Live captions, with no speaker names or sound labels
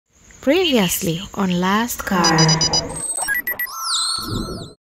Previously on Last Card.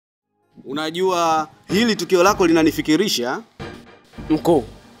 Unajua hili tukio lako linanifikirisha. Mkuu,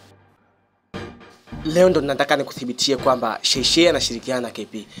 leo ndo nataka nikuthibitishie kwamba Sheishei anashirikiana na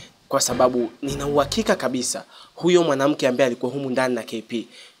KP, kwa sababu nina uhakika kabisa huyo mwanamke ambaye alikuwa humu ndani na KP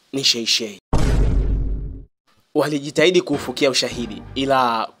ni Sheishei. Walijitahidi kuufukia ushahidi,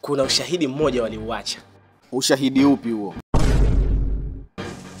 ila kuna ushahidi mmoja waliuacha. Ushahidi upi huo?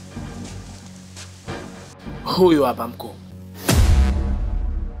 Huyu hapa mkuu.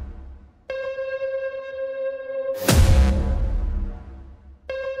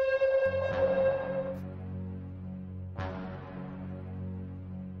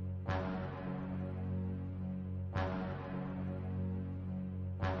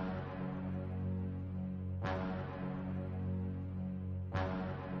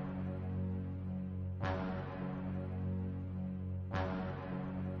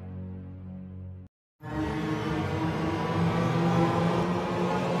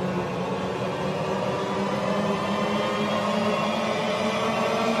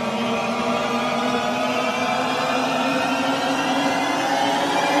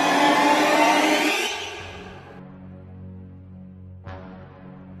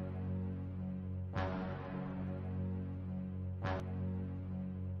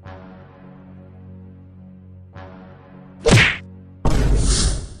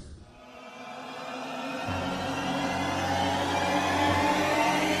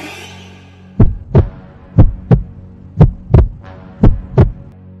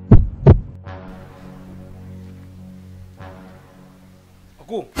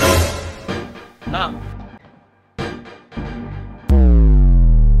 Naam.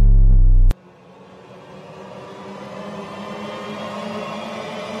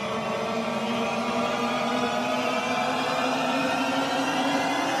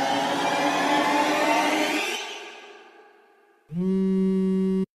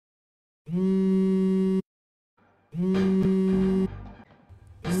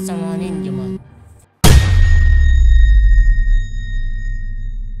 Samanin jamaa.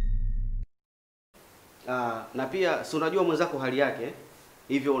 Na pia si unajua mwenzako hali yake,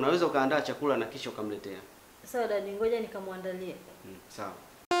 hivyo unaweza ukaandaa chakula na kisha ukamletea. Sawa dadi, ngoja nikamwandalie. Sawa.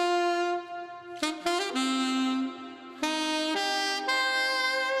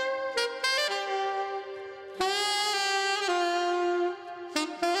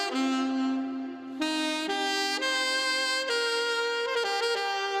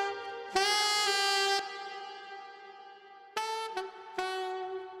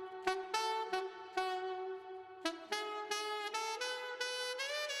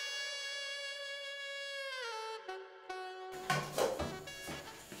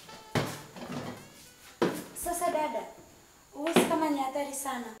 Sasa dada, uwezi kama ni hatari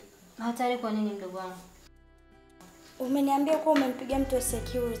sana. Hatari kwa nini mdogo wangu? Umeniambia kuwa umempiga mtu wa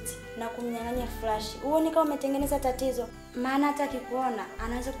security na kumnyang'anya flash. Uone kama umetengeneza tatizo, maana hata akikuona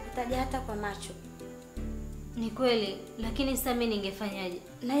anaweza kukutaja hata kwa macho. Ni kweli, lakini sasa mimi ningefanyaje?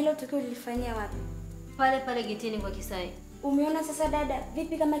 Na hilo tukio lilifanyia wapi? Pale pale getini kwa Kisai. Umeona sasa dada,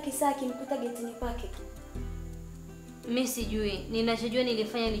 vipi kama Kisai kimkuta getini kwake? Mimi sijui, ninachojua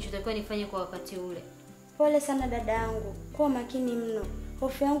nilifanya nilichotakiwa nifanye kwa wakati ule. Pole sana dada yangu, kuwa makini mno.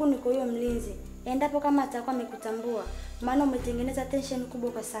 Hofu yangu ni kwa hiyo mlinzi, endapo kama atakuwa amekutambua, maana umetengeneza tension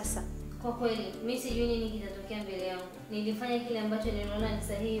kubwa kwa sasa. Kwa kweli, mimi sijui nini kitatokea mbele yangu. Nilifanya kile ambacho niliona ni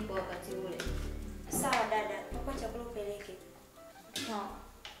sahihi kwa wakati ule. Sawa dada, uko chakula upeleke. Sawa.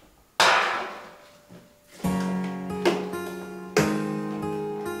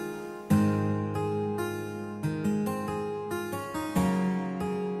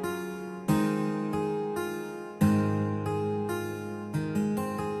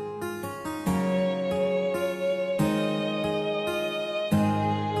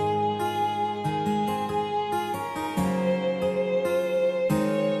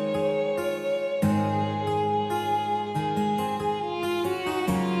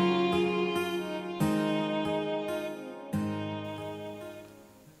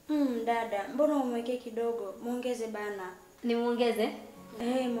 Dada, mbona umwekee kidogo? Muongeze bana. Nimuongeze?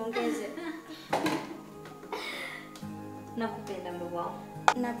 Muongeze. Nakupenda mdogo wangu.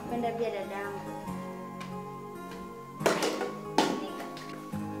 Nakupenda pia dada yangu.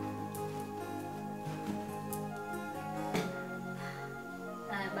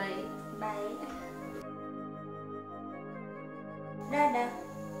 Bye. Bye. Dada,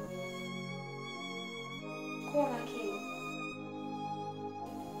 kuwa makini.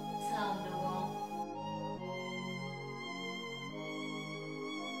 Sawa mdogo wangu.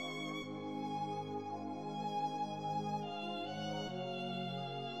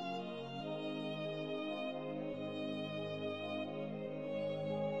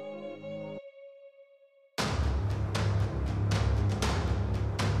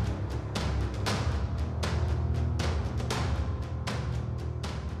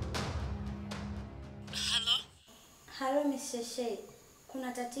 Halo Miss Sheshei,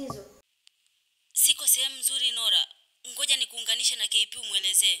 kuna tatizo. Siko sehemu nzuri Nora. Ngoja nikuunganishe na KP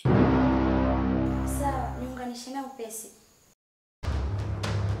umuelezee. Sawa, niunganishe na upesi.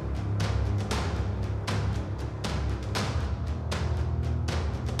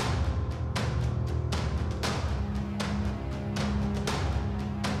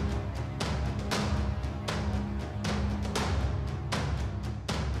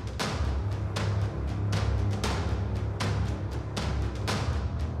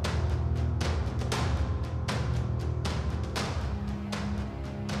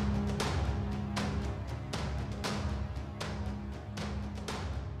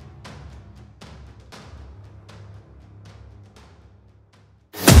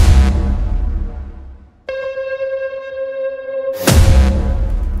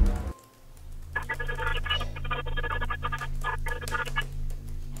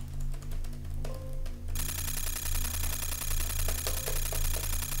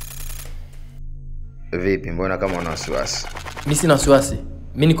 Vipi, mbona kama una wasiwasi? Mimi sina wasiwasi.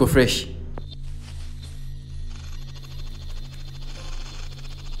 Mimi niko fresh.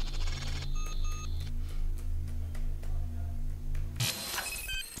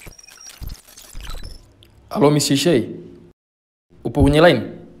 Hello Miss Sheshei. Upo kwenye line?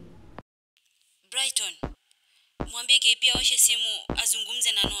 Brighton. Mwambie KP awashe simu azungumze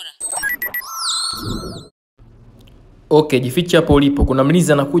na Nora. Okay, jifiche hapo ulipo. Kuna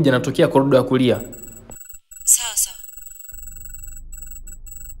mlinzi anakuja anatokea korido ya kulia. Sawa sawa.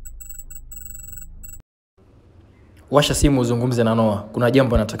 Washa simu uzungumze na Noah. Kuna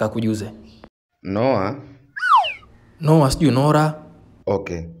jambo nataka kujuze. Noah? Noah sijui Nora.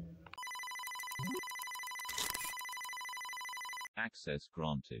 Okay. Access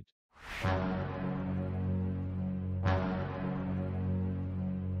granted.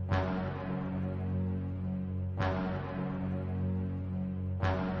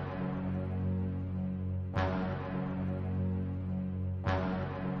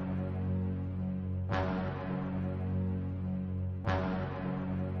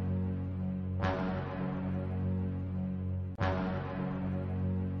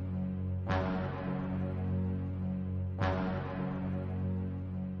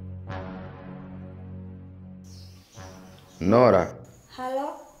 Nora. Halo?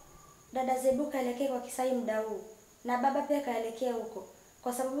 Dada Zebu kaelekea kwa Kisai muda huu. Na baba pia kaelekea huko.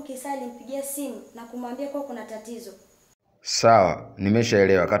 Kwa sababu Kisai alimpigia simu na kumwambia kwa kuna tatizo. Sawa,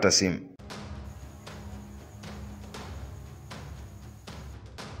 nimeshaelewa, kata simu.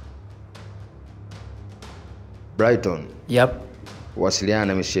 Brighton. Yep. Wasiliana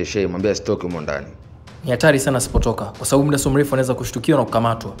na Miss Sheshei, mwambie stoke humo ndani. Ni hatari sana sipotoka kwa sababu muda so mrefu anaweza kushtukiwa na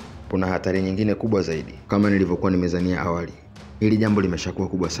kukamatwa. Kuna hatari nyingine kubwa zaidi. Kama nilivyokuwa nimezania awali, hili jambo limeshakuwa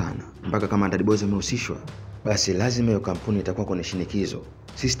kubwa sana. Mpaka kama Ndadibozi amehusishwa, basi lazima hiyo kampuni itakuwa kwenye shinikizo.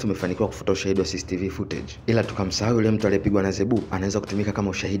 Sisi tumefanikiwa kufuta ushahidi wa CCTV footage, ila tukamsahau yule mtu aliyepigwa na Zebu anaweza kutumika kama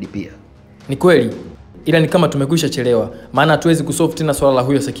ushahidi pia. Ni kweli. Ila ni kama tumekwisha chelewa, maana hatuwezi kusolve tena swala la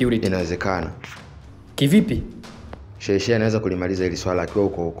huyo security. Inawezekana. Kivipi? Sheshei anaweza kulimaliza hili swala akiwa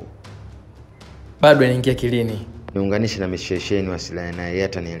huko. Bado inaingia kilini. Niunganishe na Miss Sheshei niwasiliane naye, yeye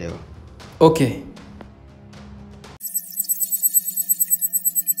atanielewa. Okay.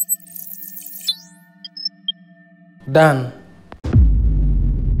 Done.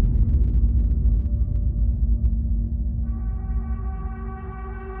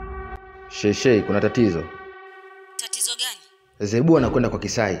 Sheshei, kuna tatizo. Tatizo gani? Zebu anakwenda kwa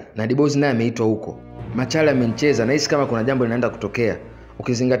Kisai na Dibozi naye ameitwa huko. Machale amenicheza na hisi kama kuna jambo linaenda kutokea.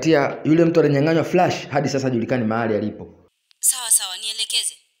 Ukizingatia yule mtu alinyang'anywa flash hadi sasa hajulikani mahali alipo. Sawa sawa,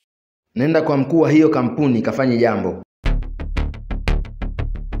 nielekeze. Nenda kwa mkuu wa hiyo kampuni kafanye jambo.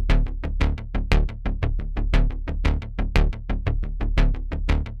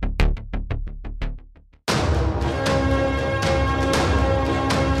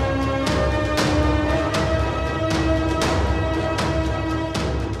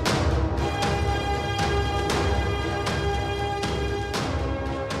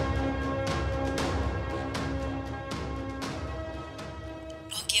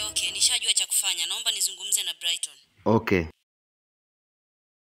 Okay, nishajua cha kufanya. Naomba nizungumze na Brighton. Okay.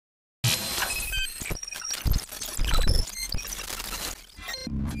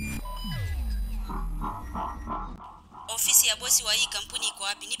 Ofisi ya bosi wa hii kampuni iko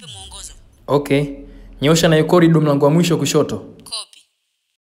wapi? Nipe mwongozo. Okay. Nyosha na corridor mlango wa mwisho kushoto. Copy.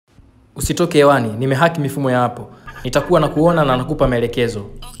 Usitoke hewani, nimehaki mifumo ya hapo. Nitakuwa na kuona na nakupa maelekezo.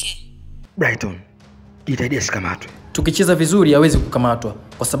 Okay. Brighton, jitahidi sikamatwe. Tukicheza vizuri hawezi kukamatwa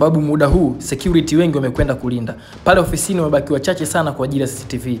kwa sababu muda huu security wengi wamekwenda kulinda. Pale ofisini wamebaki wachache sana kwa ajili ya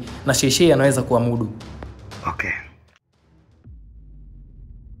CCTV na Sheshei anaweza kuamudu. Okay.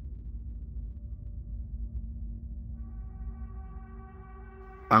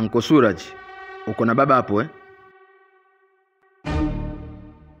 Anko Suraj, uko na baba hapo eh?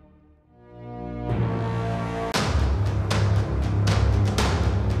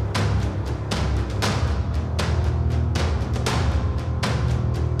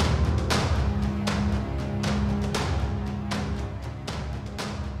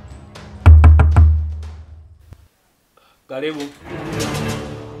 Karibu.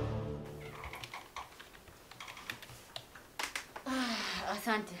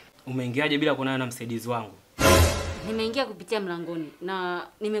 Asante. Umeingiaje bila kuonana na msaidizi wangu? Nimeingia kupitia mlangoni na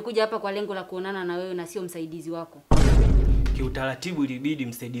nimekuja hapa kwa lengo la kuonana na wewe na sio msaidizi wako. Kiutaratibu ilibidi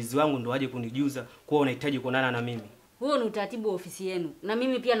msaidizi wangu ndo aje kunijuza kuwa unahitaji kuonana na mimi. Huo ni utaratibu wa ofisi yenu na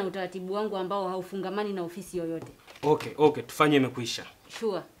mimi pia na utaratibu wangu ambao haufungamani na ofisi yoyote. Okay, tufanye imekwisha.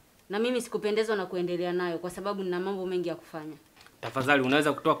 Sure. Na mimi sikupendezwa na kuendelea nayo kwa sababu nina mambo mengi ya kufanya. Tafadhali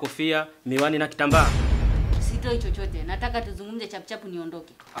unaweza kutoa kofia, miwani na kitambaa? Sitoi chochote. Nataka tuzungumze chapchapu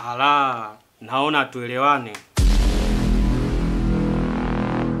niondoke. Ala, naona tuelewane.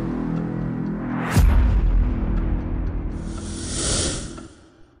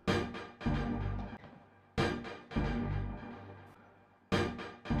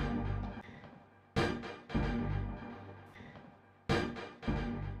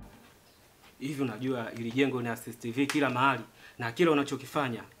 Hivi unajua ili jengo ni CCTV kila mahali na kila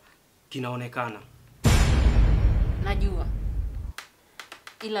unachokifanya kinaonekana. Najua.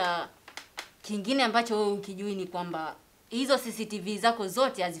 Ila kingine ambacho wewe ukijui ni kwamba hizo CCTV zako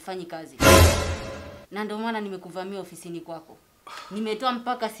zote hazifanyi kazi. Na ndio maana nimekuvamia ofisini kwako. Nimetoa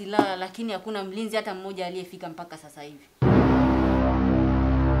mpaka silaha lakini hakuna mlinzi hata mmoja aliyefika mpaka sasa hivi.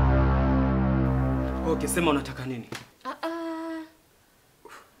 Okay, sema unataka nini?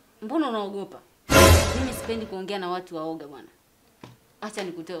 Mbona unaogopa? Mimi sipendi kuongea na watu waoga bwana. Acha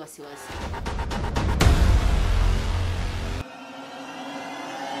nikutoe wasiwasi.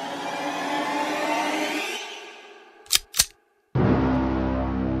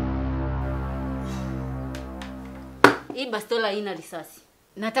 Hii bastola haina risasi.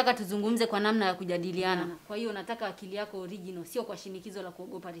 Nataka tuzungumze kwa namna ya kujadiliana. Kwa hiyo nataka akili yako original, sio kwa shinikizo la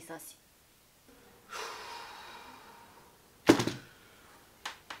kuogopa risasi.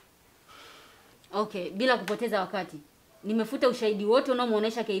 Okay, bila kupoteza wakati. Nimefuta ushahidi wote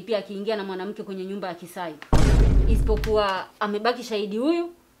unaomuonesha KP akiingia na mwanamke kwenye nyumba ya Kisai. Isipokuwa amebaki shahidi huyu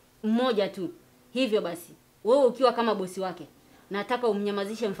mmoja tu. Hivyo basi, wewe ukiwa kama bosi wake, nataka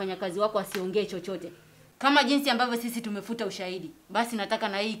umnyamazishe mfanyakazi wako asiongee chochote. Kama jinsi ambavyo sisi tumefuta ushahidi, basi nataka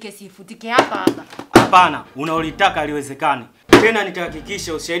na hii kesi ifutike hapa hapa. Hapana, unaolitaka haliwezekani. Tena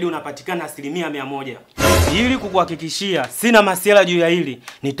nitahakikisha ushahidi unapatikana 100%. Ili kukuhakikishia sina masuala juu ya hili,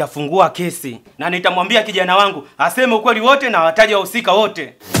 nitafungua kesi na nitamwambia kijana wangu aseme ukweli wote na wataje wahusika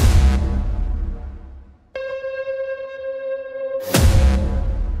wote.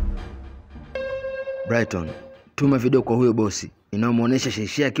 Brighton, tuma video kwa huyo bosi inayomuonesha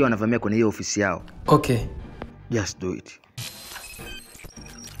Sheshia akiwa anavamia kwenye hiyo ofisi yao. Okay. Just do it.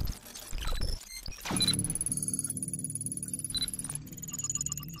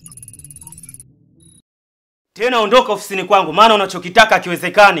 Tena ondoka ofisini kwangu maana unachokitaka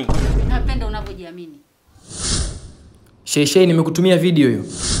kiwezekani. Napenda unavyojiamini. Shei, nimekutumia video hiyo.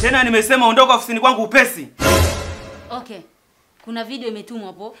 Tena nimesema ondoka ofisini kwangu upesi. Okay. Kuna video imetumwa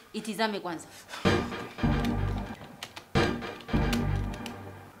hapo, itizame kwanza.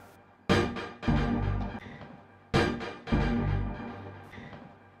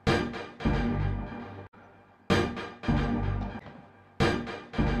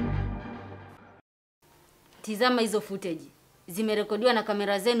 Tizama hizo footage. Zimerekodiwa na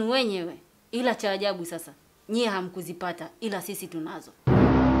kamera zenu wenyewe. Ila cha ajabu sasa, nyie hamkuzipata ila sisi tunazo.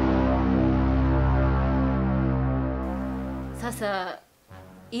 Sasa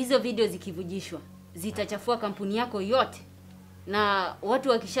hizo video zikivujishwa zitachafua kampuni yako yote. Na watu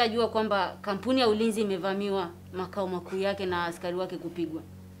wakishajua kwamba kampuni ya ulinzi imevamiwa, makao makuu yake na askari wake kupigwa,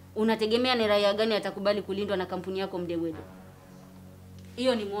 unategemea ni raia gani atakubali kulindwa na kampuni yako Mdewedo?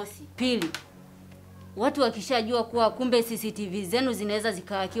 Hiyo ni mosi. Pili, watu wakishajua kuwa kumbe CCTV zenu zinaweza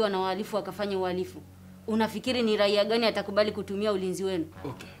zikahakiwa na wahalifu wakafanya uhalifu, unafikiri ni raia gani atakubali kutumia ulinzi wenu?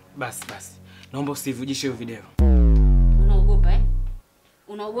 Okay, basi. Naomba usivujishe hiyo video. Unaogopa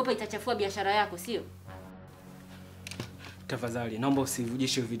Unaogopa itachafua biashara yako, sio? Tafadhali, naomba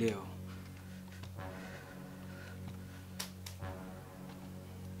usivujishe hiyo video.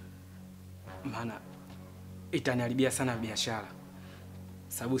 Maana itaniharibia sana biashara.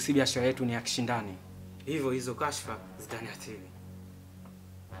 Sababu si biashara yetu ni ya kishindani. Hivyo hizo kashfa zitaniathiri.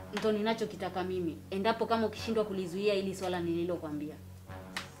 Ndio ninachokitaka mimi. Endapo kama ukishindwa kulizuia ili swala nililokuambia.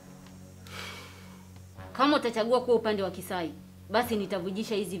 Kama utachagua kuwa upande wa Kisai, basi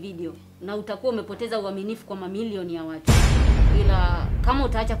nitavujisha hizi video na utakuwa umepoteza uaminifu kwa mamilioni ya watu. Ila kama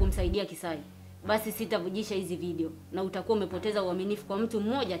utaacha kumsaidia Kisai, basi sitavujisha hizi video na utakuwa umepoteza uaminifu kwa mtu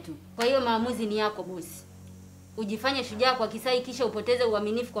mmoja tu. Kwa hiyo maamuzi ni yako bosi. Ujifanye shujaa kwa Kisai kisha upoteze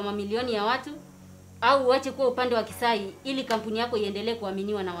uaminifu kwa mamilioni ya watu, au uache kuwa upande wa Kisai ili kampuni yako iendelee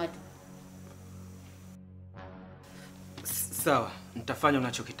kuaminiwa na watu. Sawa, nitafanya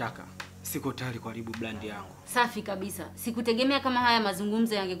unachokitaka. Siko tayari kuharibu brand yangu. Safi kabisa. Sikutegemea kama haya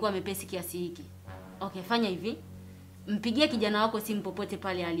mazungumzo yangekuwa mepesi kiasi hiki. Okay, fanya hivi. Mpigie kijana wako simu popote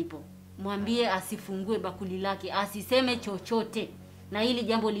pale alipo. Mwambie asifungue bakuli lake, asiseme chochote. Na hili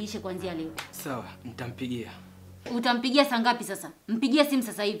jambo liishe kuanzia leo. Sawa, nitampigia. Utampigia saa ngapi sasa? Mpigie simu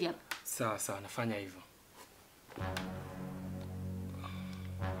sasa hivi hapa. Sawa, nafanya hivyo.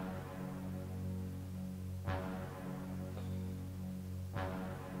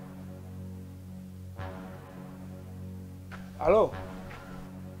 Halo.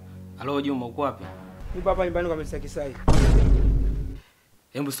 Halo Juma, uko wapi? Nipo hapa nyumbani kwa Mr. Kisai.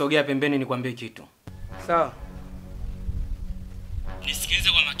 Hebu sogea pembeni nikwambie kitu. Sawa. Nisikilize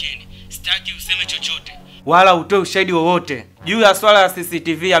kwa makini. Sitaki useme chochote wala utoe ushahidi wowote juu ya swala la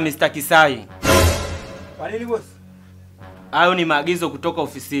CCTV ya Mr. Kisai. Kwa nini boss? Hayo ni maagizo kutoka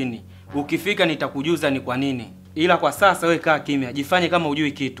ofisini. Ukifika nitakujuza ni kwa nini. Ila kwa sasa wewe kaa kimya, jifanye kama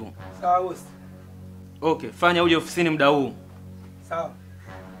hujui kitu. Sawa boss. Okay, fanya uje ofisini muda huu. Sawa.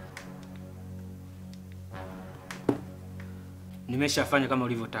 Nimeshafanya kama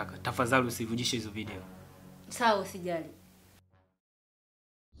ulivyotaka. Tafadhali usivujishe hizo video. Sawa, usijali.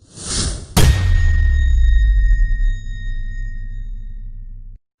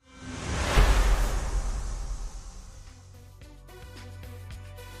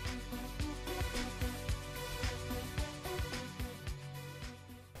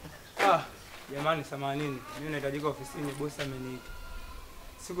 Jamani samanini, mimi nahitajika ofisini, bosi ameniita.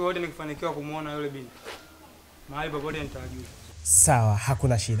 Siku yote nikifanikiwa kumuona yule binti, mahali popote nitajua. Sawa,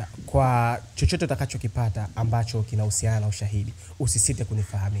 hakuna shida. Kwa chochote utakachokipata ambacho kinahusiana na ushahidi, usisite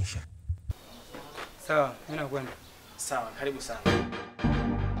kunifahamisha. Sawa, mimi nakwenda. Sawa, karibu sana.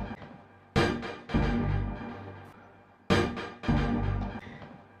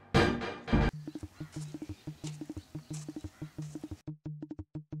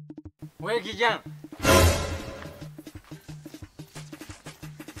 Wewe kijana.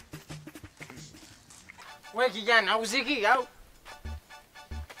 Wewe kijana, usikii au?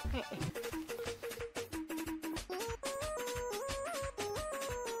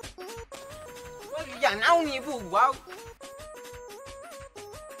 Wewe kijana, au ni bubu au?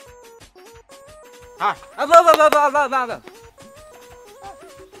 Ba.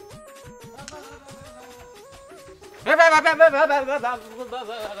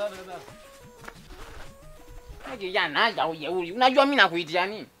 Kijana, acha ujeuri. Unajua mimi nakuitia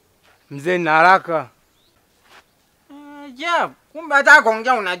nini? Mzee na haraka. Kumbe hata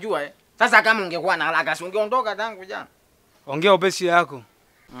kuongea unajua eh. Sasa kama ungekuwa na haraka si ungeondoka tangu jana. Ongea upesi yako.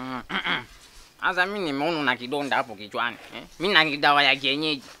 Sasa mimi nimeona una kidonda hapo kichwani eh. Mimi na dawa ya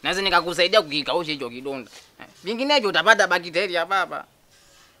kienyeji. Naweza nikakusaidia kukikausha hicho kidonda. Vinginevyo utapata bakteria baba.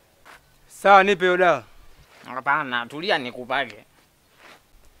 Sawa, nipe hiyo dawa. Hapana, tulia nikupake.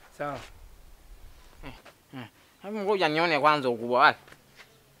 Sawa. Hebu ngoja nione kwanza ukubwa wake.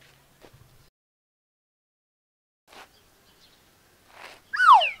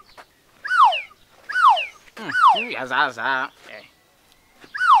 Ya sasa.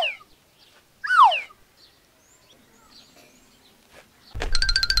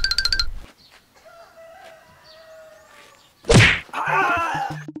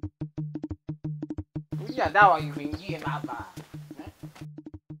 Kuja dawa iingie baba.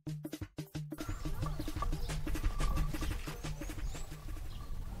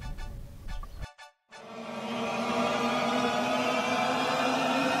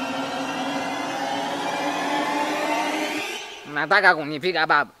 Nataka kunipiga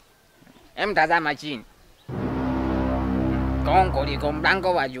baba. Tazama chini. Kongo liko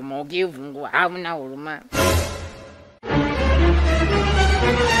mlango wa Juma ukifungua hamna huruma.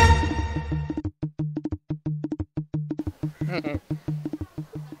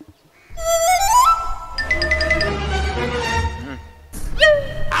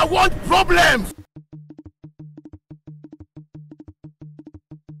 I want problems.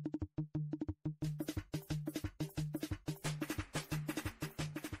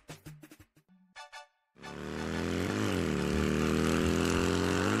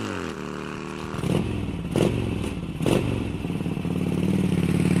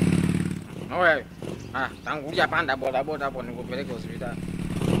 Wewe, tangulia panda bodaboda hapo nikupeleke hospitali.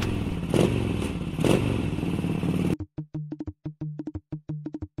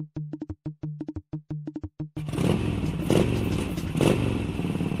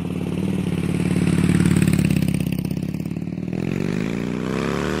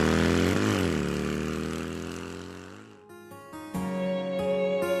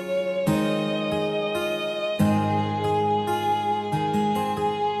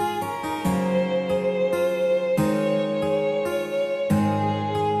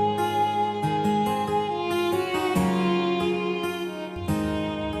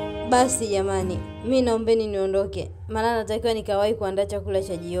 Basi jamani, mimi naombeni niondoke. Maana natakiwa nikawahi kuandaa chakula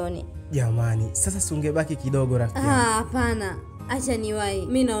cha jioni. Jamani, sasa si ungebaki kidogo rafiki yangu? Hapana. Acha niwahi.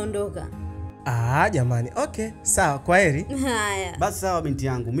 Mimi naondoka. Jamani. Okay, sawa, kwaheri. Haya. Basi sawa binti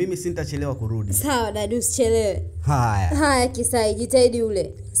yangu, mimi sintachelewa kurudi. Sawa dadu, usichelewe. Haya Kisai, jitahidi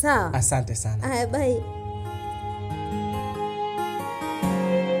ule. Sawa? Asante sana. Haya, bye.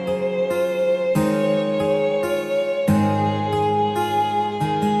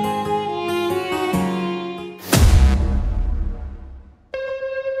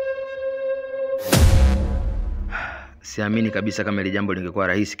 Siamini kabisa kama ile jambo lingekuwa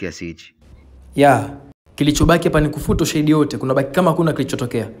rahisi kiasi hichi. Kilichobaki hapa ni kufuta ushahidi wote. Kuna baki kama hakuna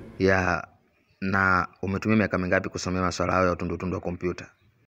kilichotokea. Na umetumia miaka mingapi kusomea masuala hayo ya utundu wa kompyuta?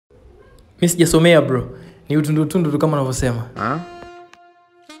 Mimi sijasomea bro. Ni utundu tu kama unavyosema.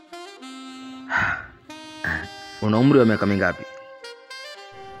 Una umri wa miaka mingapi?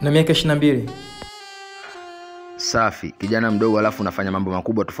 Na miaka 22. Safi, kijana mdogo alafu unafanya mambo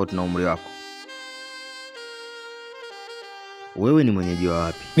makubwa tofauti na umri wako. Wewe ni mwenyeji wa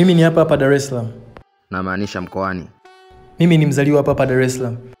wapi? Mimi ni hapa Dar es Salaam. Na maanisha mkoani? Mimi ni mzaliwa hapa Dar es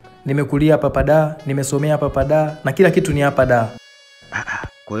Salaam. Nimekulia hapa Dar, nimesomea hapa Dar na kila kitu ni hapa Dar.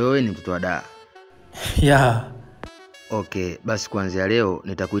 Kwa hiyo wewe ni mtoto wa Dar? Okay, basi kuanzia leo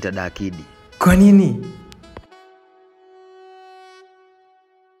nitakuita Dar Kid. Kwa nini?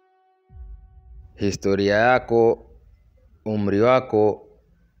 Historia yako, umri wako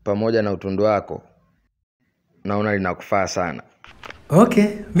pamoja na utundu wako naona linakufaa sana. Okay,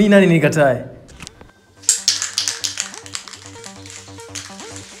 mimi nani nikatae?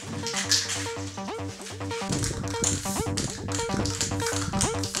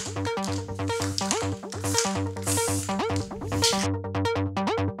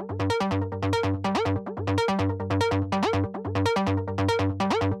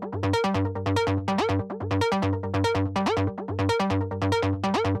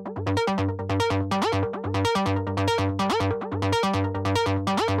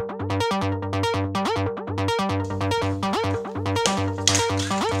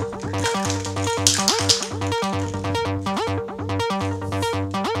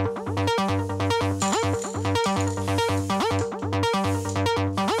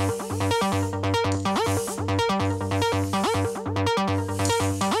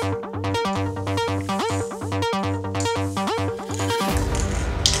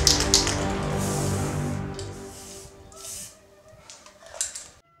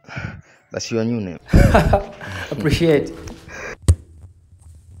 That's your new name. Appreciate.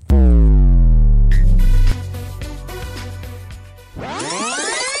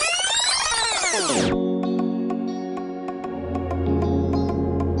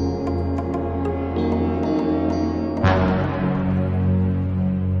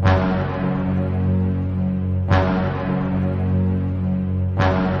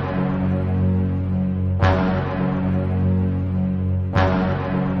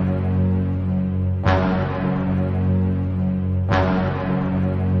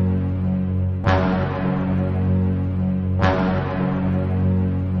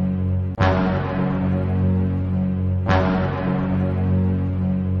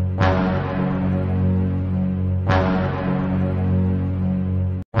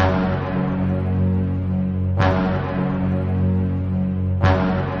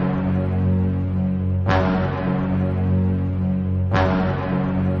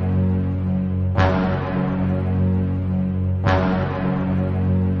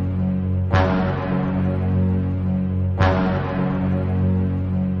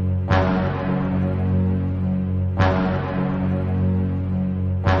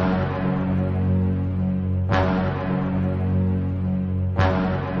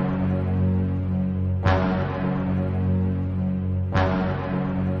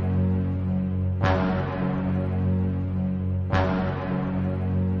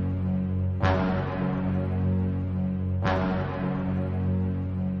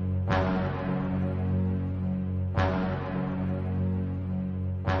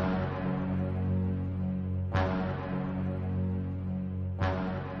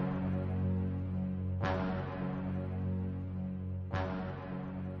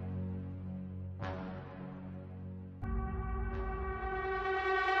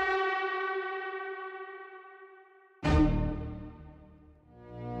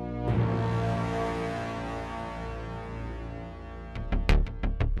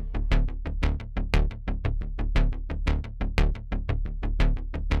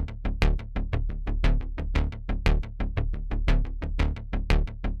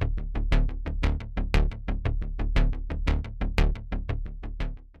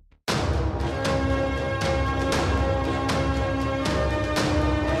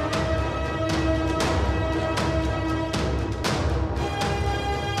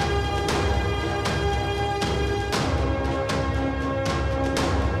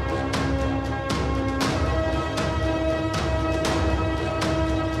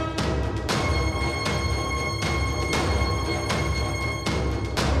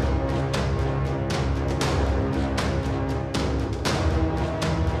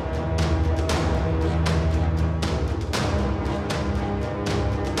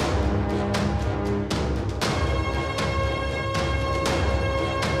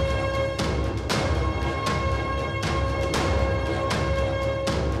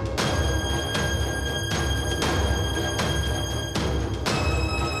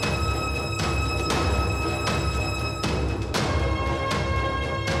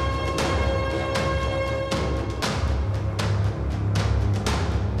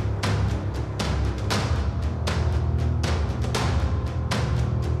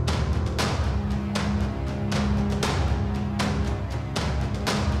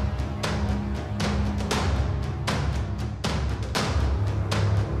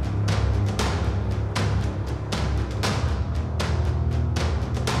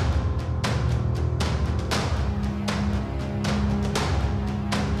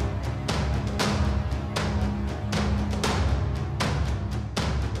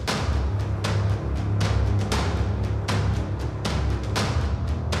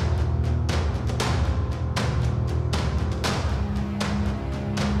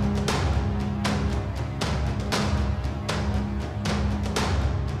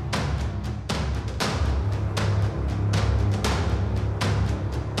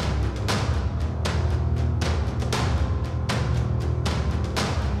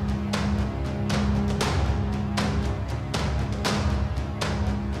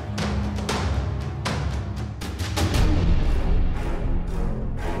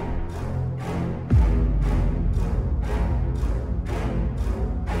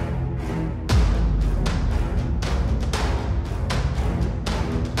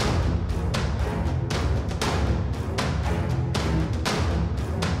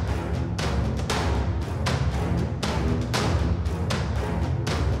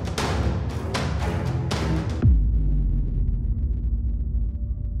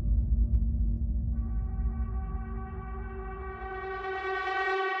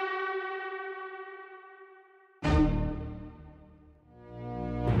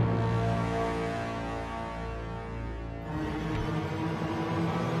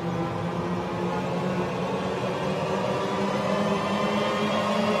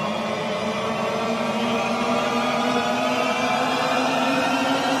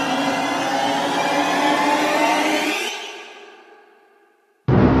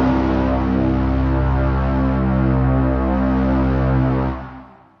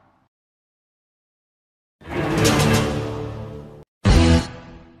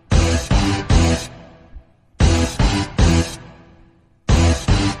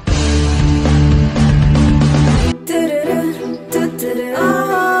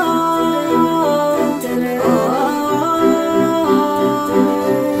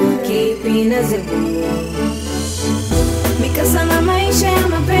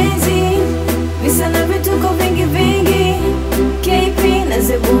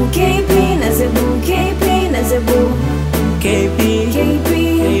 Beelzebub came